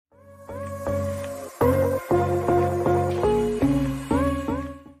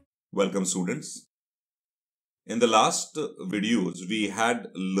Welcome students. In the last videos, we had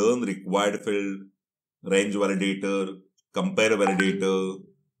learned required field, range validator, compare validator,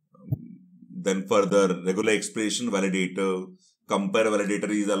 then further regular expression validator. Compare validator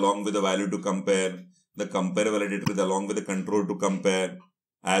is along with the value to compare. The compare validator is along with the control to compare.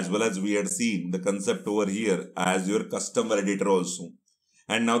 As well as we had seen the concept over here as your custom validator also.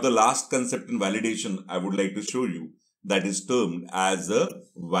 And now the last concept in validation I would like to show you, that is termed as a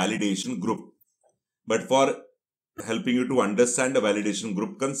validation group. But for helping you to understand the validation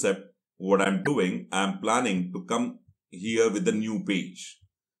group concept, what I'm doing, I'm planning to come here with a new page.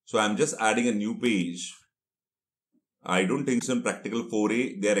 So I'm just adding a new page. I don't think so in practical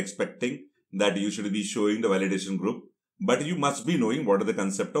 4A, they are expecting that you should be showing the validation group. But you must be knowing what are the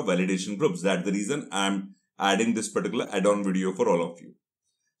concept of validation groups. That's the reason I'm adding this particular add-on video for all of you.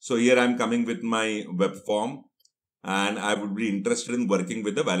 So here I'm coming with my web form and I would be interested in working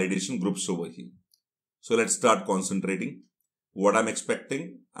with the validation groups over here. So let's start concentrating. What I'm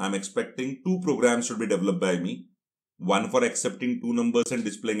expecting two programs should be developed by me. One for accepting two numbers and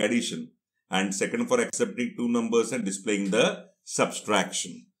displaying addition, and second for accepting two numbers and displaying the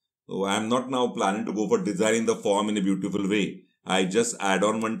subtraction. So I'm not now planning to go for designing the form in a beautiful way. I just add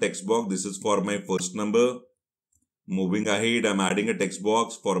on one text box. This is for my first number. Moving ahead, I'm adding a text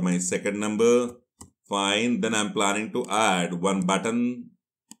box for my second number. Fine. Then I'm planning to add one button.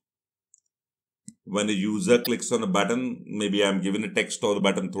 When the user clicks on a button, maybe I'm giving a text on the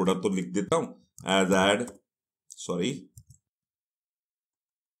button. Thoda to likh deta hu as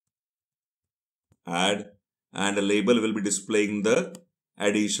add, and a label will be displaying the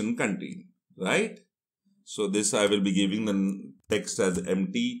addition content, right? So this I will be giving the text as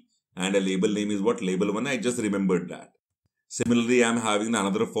empty, and a label name is what? Label 1. I just remembered that. Similarly, I'm having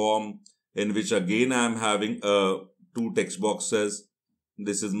another form in which again I'm having two text boxes.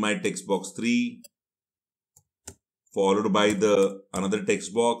 This is my text box 3, followed by the another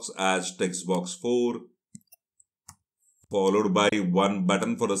text box as text box 4, followed by one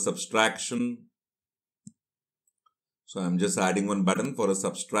button for a subtraction. So I'm just adding one button for a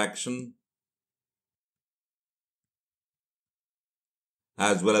subtraction,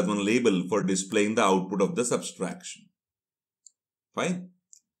 as well as one label for displaying the output of the subtraction. Fine.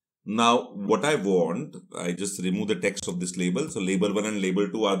 Now what I want, I just remove the text of this label. So label 1 and label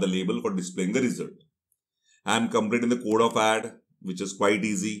 2 are the label for displaying the result. I'm completing the code of add, which is quite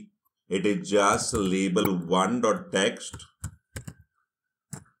easy. It is just label 1.text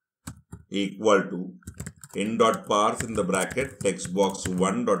equal to in.parse in the bracket text box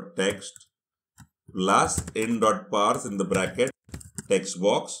 1.text plus in.parse in the bracket text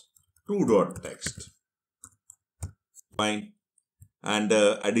box 2.text. Fine. And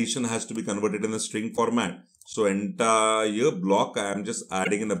addition has to be converted in a string format. So entire block I am just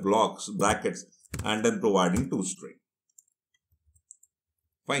adding in the blocks, brackets, and then providing toString.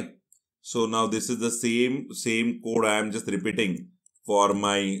 Fine. So now this is the same code I am just repeating for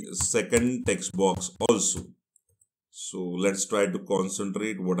my second text box also. So let's try to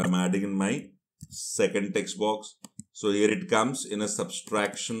concentrate what I'm adding in my second text box. So here it comes in a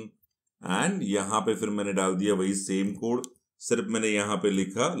subtraction, and यहाँ पे फिर मैंने डाल दिया वही same code, सिर्फ मैंने यहाँ पे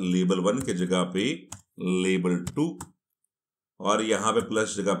लिखा label 1 के जगह पे label 2, और यहाँ पे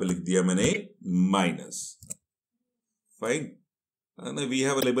प्लस जगह पे लिख दिया मैंने minus. Fine. And we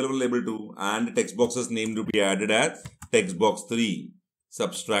have a label 1, label 2, and the text box's name to be added as text box 3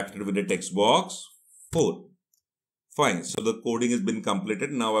 subtracted with the text box 4. Fine. So the coding has been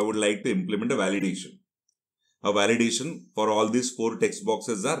completed. Now I would like to implement a validation. A validation for all these 4 text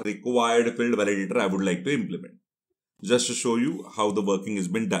boxes are required field validator I would like to implement. Just to show you how the working has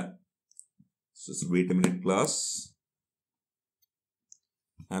been done. So just wait a minute class.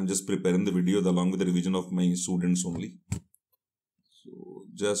 I'm just preparing the video along with the revision of my students only. So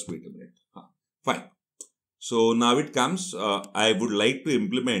just wait a minute. Fine. So now it comes, I would like to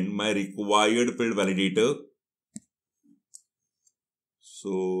implement my required field validator.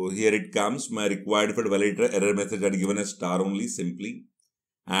 So here it comes, my required field validator error message I had given a star only simply.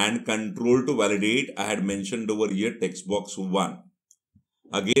 And control to validate I had mentioned over here text box 1.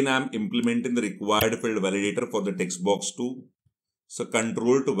 Again I am implementing the required field validator for the text box 2. So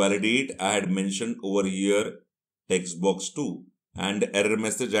control to validate I had mentioned over here text box 2. And error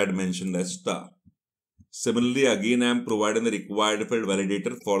message I had mentioned as star. Similarly, again I am providing the required field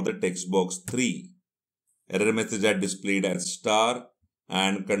validator for the text box 3. Error message I had displayed as star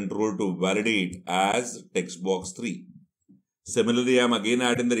and control to validate as text box 3. Similarly, I am again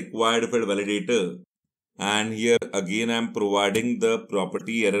adding the required field validator, and here again I am providing the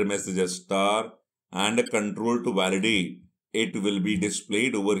property error message as star and a control to validate it will be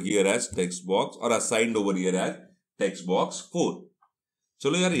displayed over here as text box or assigned over here as text box 4.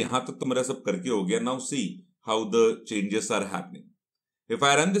 चलो यार यहां तक तो मेरा सब करके हो गया. Now see how the changes are happening. If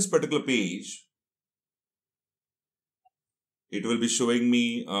I run this particular page, it will be showing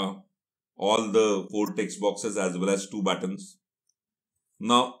me all the 4 text boxes as well as 2 buttons.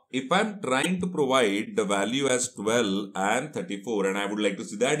 Now, if I'm trying to provide the value as 12 and 34 and I would like to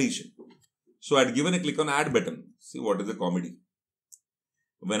see the addition, so I'd given a click on add button. See what is the comedy.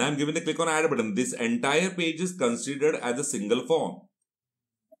 When I'm given a click on add button, this entire page is considered as a single form.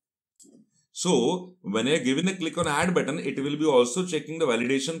 So when you're given a click on add button, it will be also checking the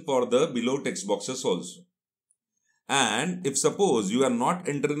validation for the below text boxes also. And if suppose you are not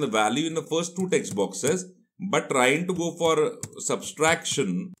entering the value in the first 2 text boxes, but trying to go for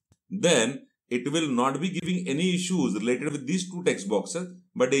subtraction, then it will not be giving any issues related with these 2 text boxes,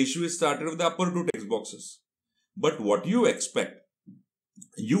 but the issue is started with the upper 2 text boxes. But what you expect?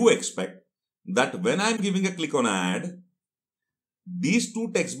 You expect that when I'm giving a click on add, these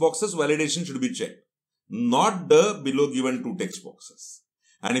 2 text boxes validation should be checked, not the below given 2 text boxes.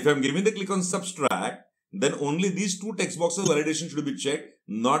 And if I'm giving the click on subtract, then only these 2 text boxes validation should be checked,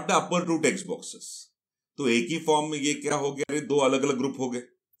 not the upper 2 text boxes. तो एक ही form में ये क्या हो गया, 2 अलग-अलग group हो गए.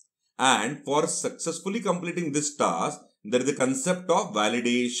 And for successfully completing this task, there is a concept of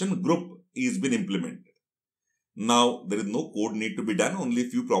validation group is been implemented. Now, there is no code need to be done, only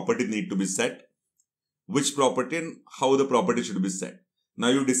few properties need to be set. Which property and how the property should be set. Now,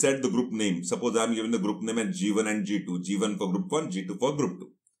 you decide the group name. Suppose I am giving the group name as G1 and G2. G1 for group 1, G2 for group 2.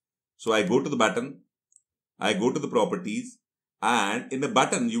 So, I go to the button. I go to the properties. And in the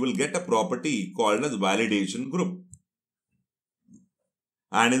button, you will get a property called as validation group.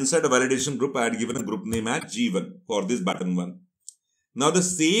 And inside the validation group, I had given a group name as G1 for this button 1. Now, the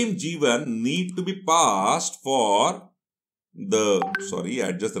same G1 need to be passed for the, sorry,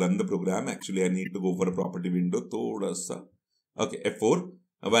 I just run the program. Actually, I need to go for a property window. Okay, F4.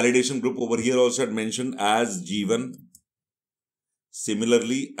 A validation group over here also had mentioned as G1.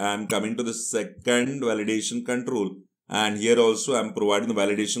 Similarly, I am coming to the second validation control. And here also I am providing the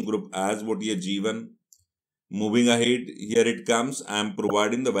validation group as what here G1. Moving ahead, here it comes. I am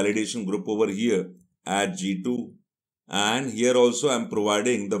providing the validation group over here as G2. And here also I am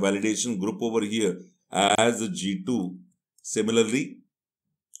providing the validation group over here as G2. Similarly,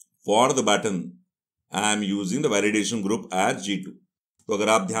 for the button, I am using the validation group as G2. So, अगर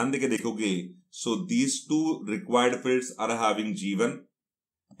आप ध्यान देके देखोगे, so these 2 required fields are having G1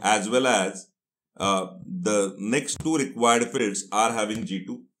 as well as the next 2 required fields are having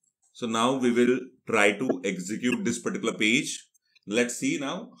G2. So now we will try to execute this particular page. Let's see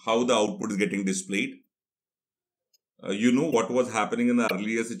now how the output is getting displayed. You know what was happening in the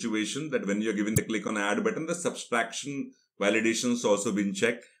earlier situation, that when you're giving the click on add button, the subtraction validations also been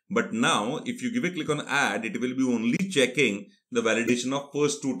checked. But now if you give a click on add, it will be only checking the validation of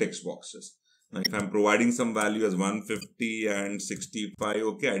first 2 text boxes. Now, if I'm providing some value as 150 and 65,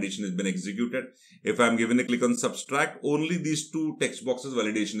 okay, addition has been executed. If I'm giving a click on subtract, only these 2 text boxes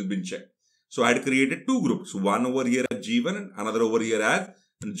validation has been checked. So I had created 2 groups, one over here as G1 and another over here as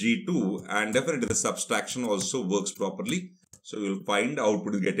G2, and definitely the subtraction also works properly. So you'll find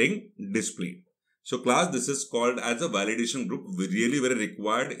output is getting displayed. So class, this is called as a validation group, really very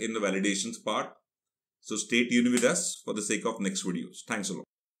required in the validations part. So stay tuned with us for the sake of next videos. Thanks a lot.